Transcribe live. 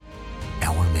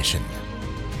mission,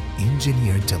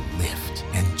 engineered to lift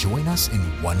and join us in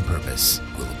one purpose,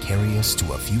 will carry us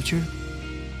to a future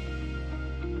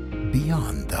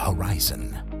beyond the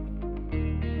horizon.